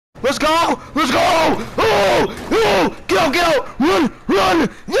Let's go! Let's go! Oh! Oh! Get out! Get out! Run! Run!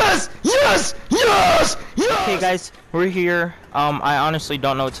 Yes! Yes! Yes! Yes! Okay, guys, we're here. I honestly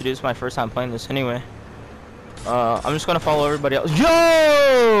don't know what to do. It's my first time playing this anyway. I'm just gonna follow everybody else.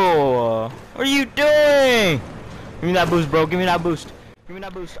 Yo! What are you doing? Give me that boost, bro. Give me that boost. Give me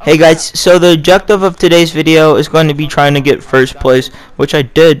that boost. Hey guys, so the objective of today's video is going to be trying to get first place, which I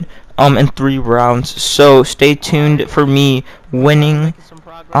did in 3 rounds. So stay tuned for me winning.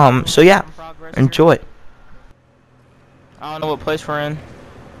 So yeah, enjoy. I don't know what place we're in.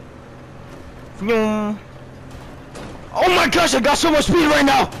 Oh my gosh, I got so much speed right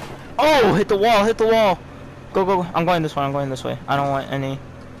now. Oh, hit the wall, hit the wall. Go, go, I'm going this way, I'm going this way. I don't want any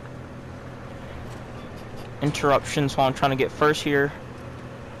interruptions while I'm trying to get first here.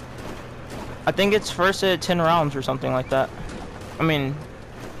 I think it's first at 10 rounds or something like that. I mean...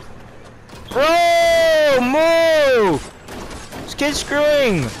 Bro, move! This kid's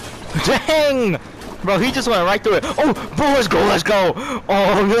screwing! Dang! Bro, he just went right through it. Oh, bro, let's go, let's go!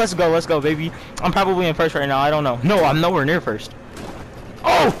 Oh, let's go, baby. I'm probably in first right now, I don't know. No, I'm nowhere near first.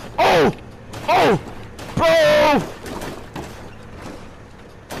 Oh! Oh! Oh! Bro!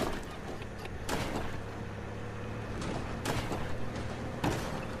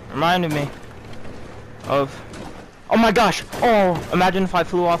 Reminded me of... Oh my gosh! Oh, imagine if I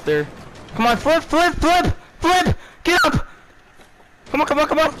flew off there. Come on, flip, flip, flip! Flip! Get up! Come on, come on,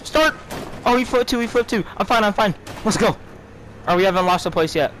 come on! Start! Oh, he flipped too, he flipped too. I'm fine, I'm fine. Let's go. Oh, we haven't lost the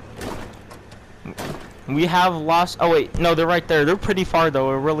place yet. We have lost... Oh, wait. No, they're right there. They're pretty far, though.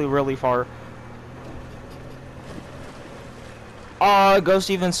 They're really, really far. Oh, it goes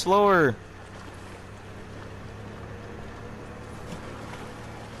even slower.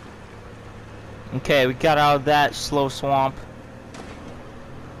 Okay, we got out of that slow swamp.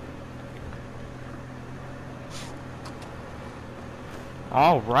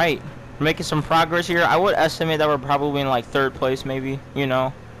 Alright. We're making some progress here. I would estimate that we're probably in like 3rd place, maybe. You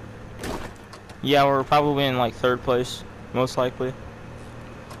know. Yeah, we're probably in like 3rd place. Most likely.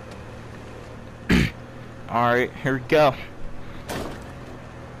 Alright, here we go.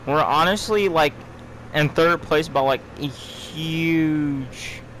 We're honestly like in 3rd place by like a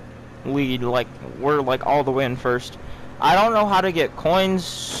huge lead. Like we're like all the way in first. I don't know how to get coins,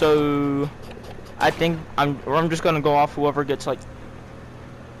 so I think I'm just gonna go off whoever gets like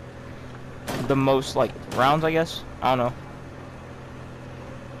the most like rounds, I guess. I don't know.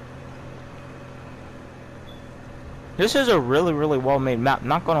 This is a really, really well made map,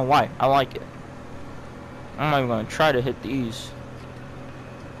 not gonna lie. I like it. I'm not even gonna try to hit these.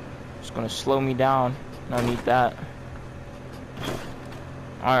 It's gonna slow me down. No need that.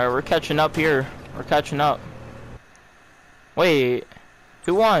 Alright, we're catching up here. We're catching up. Wait,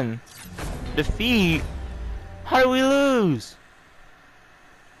 who won? Defeat? How do we lose?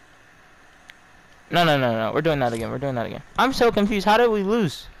 No, no, no, no. We're doing that again. We're doing that again. I'm so confused. How did we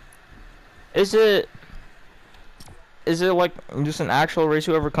lose? Is it like just an actual race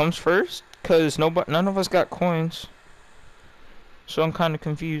whoever comes first? Cause none of us got coins. So I'm kind of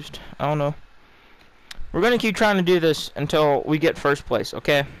confused. I don't know. We're gonna keep trying to do this until we get first place,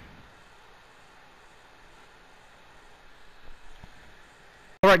 okay?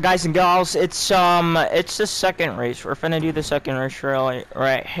 Alright, guys and gals, it's the 2nd race. We're finna do the 2nd race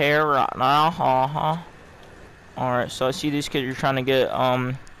right here, right now. Alright, so I see these kids are trying to get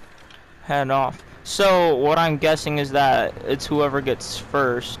head off. So what I'm guessing is that it's whoever gets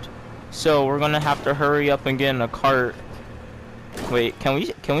first. So we're gonna have to hurry up and get in a cart. Wait, can we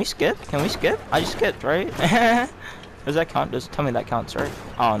skip? Can we skip? I just skipped, right? Does that count? Does tell me that counts, right?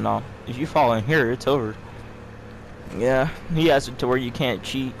 Oh no. If you fall in here, it's over. Yeah, he has it to where you can't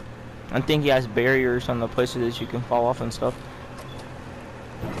cheat. I think he has barriers on the places that you can fall off and stuff.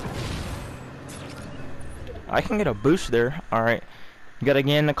 I can get a boost there. Alright. You gotta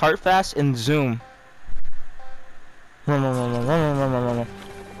get in the cart fast and zoom. Run, run, run, run, run, run, run, run, run.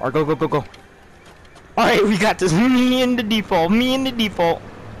 Alright, go, go, go, go. Alright, we got this. Me in the default. Me in the default.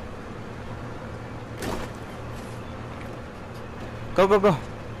 Go, go, go.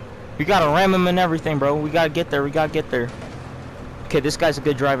 We gotta ram him and everything, bro. We gotta get there. We gotta get there. Okay, this guy's a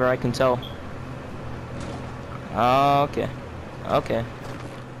good driver, I can tell. Okay. Okay.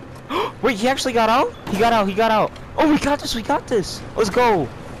 Wait, he actually got out? He got out. He got out. Oh, we got this. We got this. Let's go.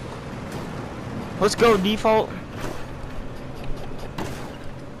 Let's go, default.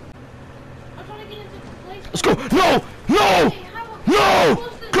 Let's go. No! No! No!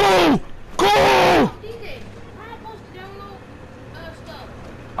 Go! Go!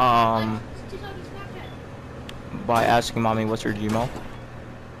 By asking mommy what's her Gmail.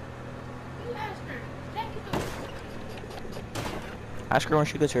 Ask her when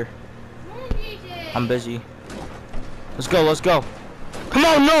she gets here. I'm busy. Let's go, let's go. Come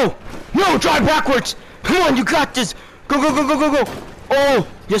on, no! No, drive backwards! Come on, you got this! Go, go, go, go, go, go! Oh!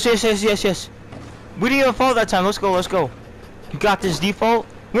 Yes, yes, yes, yes, yes. We didn't even fall that time. Let's go, let's go. You got this, default.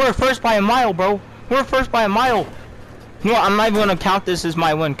 We're first by a mile, bro. We're first by a mile. No, I'm not even gonna count this as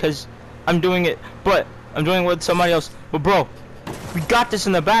my win, because I'm doing it, but I'm doing it with somebody else. But, bro, we got this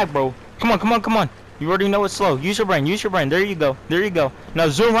in the bag, bro. Come on, come on, come on. You already know it's slow. Use your brain, use your brain. There you go. There you go. Now,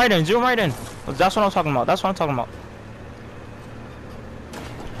 zoom right in, zoom right in. That's what I'm talking about. That's what I'm talking about.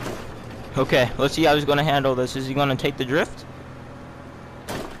 Okay, let's see how he's gonna handle this. Is he gonna take the drift?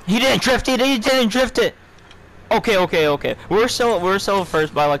 He didn't drift it. He didn't drift it. Okay, okay, okay. We're still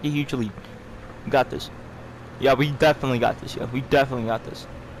first by like a huge lead. We got this. Yeah, we definitely got this. Yeah, we definitely got this.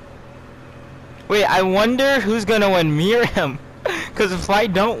 Wait, I wonder who's gonna win, me or him? Cause if I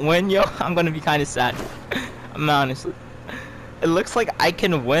don't win, yo, I'm gonna be kind of sad. I'm honestly. It looks like I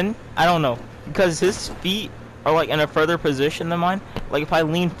can win. I don't know, because his feet are like in a further position than mine. Like if I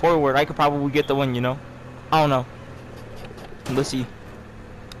lean forward, I could probably get the win, you know? I don't know. Let's see.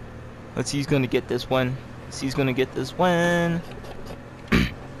 Let's see who's gonna get this win. Let's see who's gonna get this win.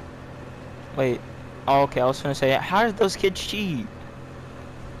 Wait. Oh, okay, I was gonna say, how did those kids cheat?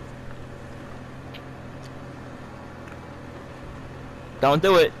 Don't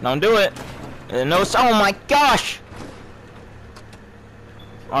do it. Don't do it. No, oh my gosh!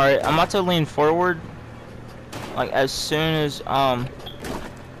 Alright, I'm about to lean forward. Like as soon as I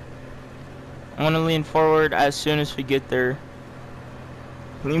want to lean forward as soon as we get there.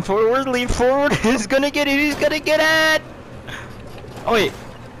 Lean forward, lean forward. He's gonna get it, he's gonna get it. Oh wait,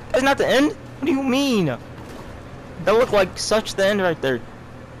 that's not the end? What do you mean? That looked like such the end right there.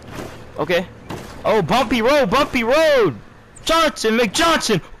 Okay. Oh, bumpy road, bumpy road. Johnson,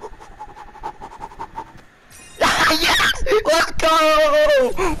 McJohnson. Yes! Let's go!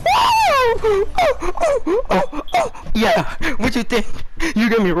 Yeah, what you think? You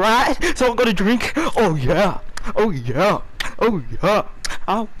get me right? So I'm gonna drink? Oh yeah, oh yeah, oh yeah.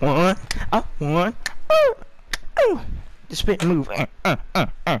 I won, I won. The spin move.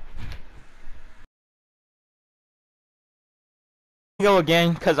 Go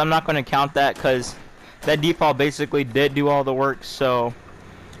again, cause I'm not gonna count that, cause that default basically did do all the work. So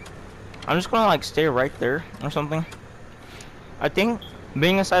I'm just gonna like stay right there or something. I think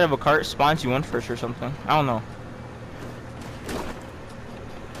being inside of a cart spawns you in first or something. I don't know.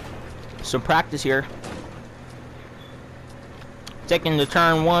 Some practice here. Taking the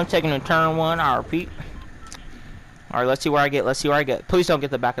turn one, taking the turn one. I repeat. Alright, let's see where I get. Let's see where I get. Please don't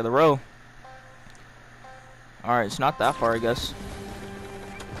get the back of the row. Alright, it's not that far, I guess.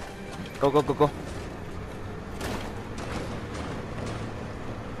 Go, go, go, go.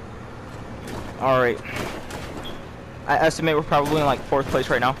 Alright. I estimate we're probably in like 4th place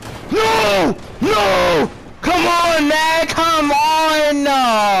right now. No! No! Come on, man! Come on!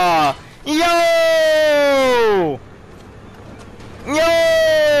 Yo!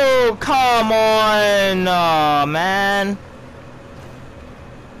 Yo! Come on, man.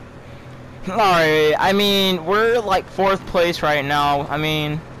 Alright, I mean, we're like 4th place right now. I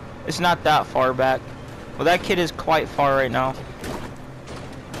mean, it's not that far back. Well, that kid is quite far right now.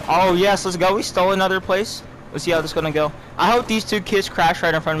 Oh, yes, let's go. We stole another place. Let's see how this is gonna go. I hope these two kids crash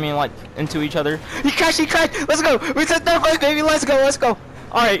right in front of me and like into each other. He crashed, he crashed. Let's go. We took 3rd place, baby. Let's go, let's go.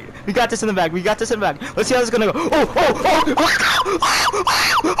 Alright, we got this in the bag. We got this in the bag. Let's see how this is gonna go. Oh, oh, oh.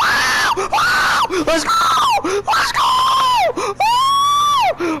 Let's go. Let's go.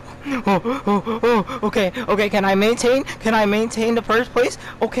 Oh, oh, oh. Okay, okay. Can I maintain? Can I maintain the 1st place?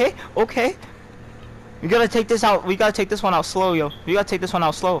 Okay, okay. We gotta take this out. We gotta take this one out slow, yo. We gotta take this one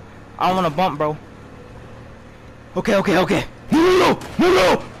out slow. I don't wanna bump, bro. Okay, okay, okay. No, no, no, no,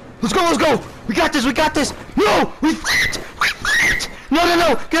 no. Let's go, let's go. We got this, we got this. No, we flipped. We flipped. No, no,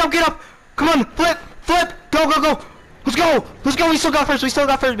 no. Get up, get up. Come on, flip, flip. Go, go, go. Let's go. Let's go. We still got first. We still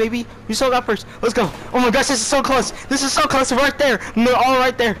got first, baby. We still got first. Let's go. Oh my gosh, this is so close. This is so close. Right there. No, all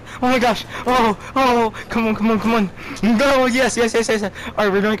right there. Oh my gosh. Oh, oh. Come on, come on, come on. No, yes, yes, yes, yes. All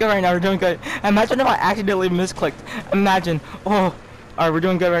right, we're doing good right now. We're doing good. Imagine if I accidentally misclicked. Imagine. Oh. All right, we're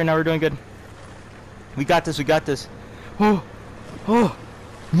doing good right now. We're doing good. We got this. We got this. Oh. Oh.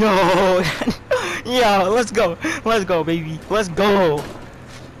 Yo. Yeah, let's go. Let's go, baby. Let's go.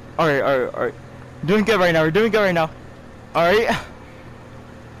 All right, all right, all right. Doing good right now. We're doing good right now. All right.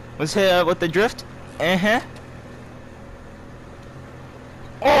 Let's hit with the drift.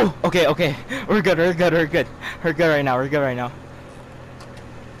 Oh, okay, okay. We're good. We're good. We're good. We're good right now. We're good right now.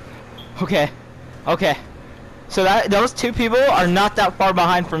 Okay. Okay. So those two people are not that far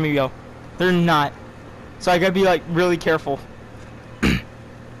behind from me, yo. They're not. So I gotta be like really careful.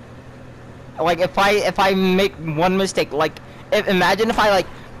 Like if I make one mistake, like imagine if I like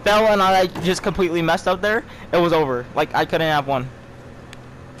fell and I like, just completely messed up there, it was over. Like I couldn't have one.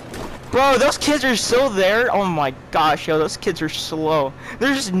 Bro, those kids are still there. Oh my gosh, yo, those kids are slow.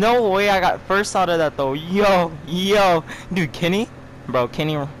 There's no way I got first out of that though. Yo, dude, Kenny, bro,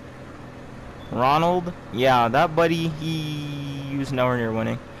 Kenny, Ronald, yeah, that buddy, he was nowhere near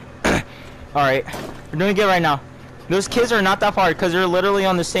winning. All right, we're doing good right now. Those kids are not that far because they're literally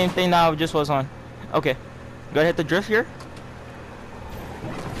on the same thing that I just was on. Okay, gotta hit the drift here.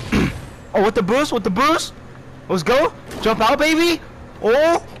 Oh, with the boost, let's go. Jump out, baby.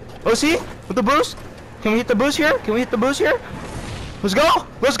 Oh. Oh, see? With the boost? Can we hit the boost here? Let's go!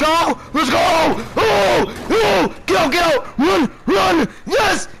 Let's go! Oh! Get out! Run!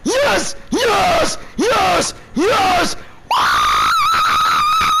 Yes!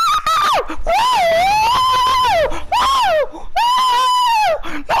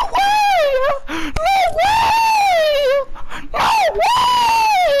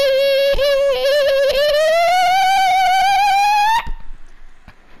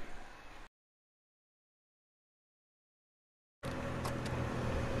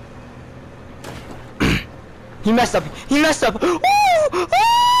 He messed up.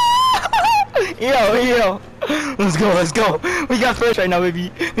 Yo. Let's go. We got first right now,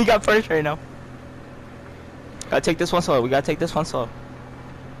 baby. Gotta take this one slow.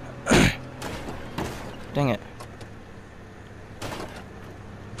 Dang it.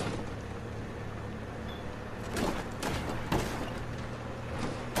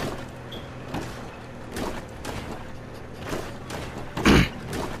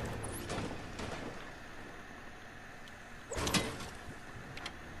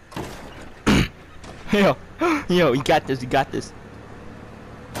 Yo, you got this.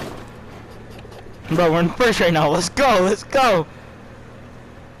 Bro, we're in first right now. Let's go.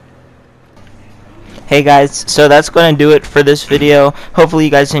 Hey guys, so that's gonna do it for this video. Hopefully you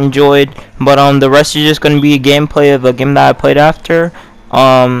guys enjoyed, but the rest is just gonna be a gameplay of a game that I played after.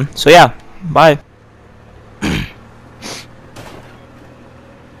 So yeah, bye.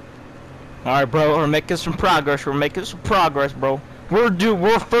 Alright bro, we're making some progress, bro.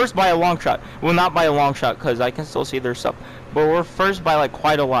 We're first by a long shot. Well, not by a long shot, cause I can still see their stuff. But we're first by like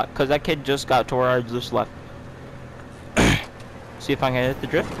quite a lot, cause that kid just got to where I just left. See if I can hit the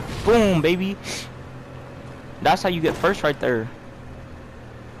drift. Boom, baby. That's how you get first right there.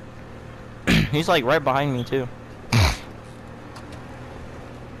 He's like right behind me too.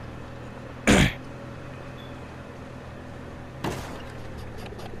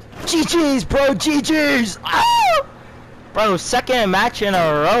 GG's, bro. GG's. Ah! Bro, second match in a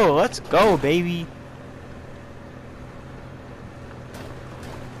row. Let's go, baby.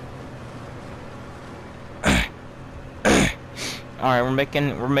 Alright, we're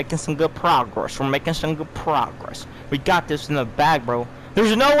making some good progress. We got this in the bag, bro.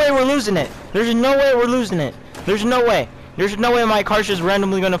 There's no way we're losing it. There's no way my car's just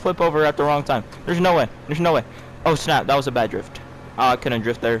randomly gonna flip over at the wrong time. There's no way. Oh snap, that was a bad drift. Oh, I couldn't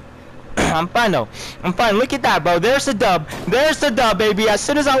drift there. I'm fine though. Look at that, bro. There's the dub, baby. As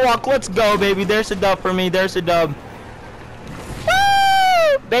soon as I walk, let's go, baby. There's the dub for me. Woo!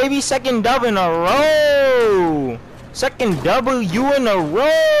 Baby, second dub in a row. Second W in a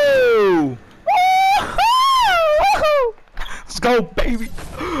row. Let's go, baby.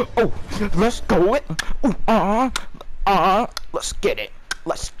 Oh, let's go it. Ooh, let's get it.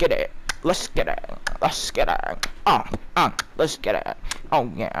 Let's get it. Let's get it. Let's get it. Oh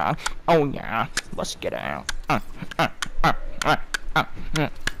yeah. Let's get it.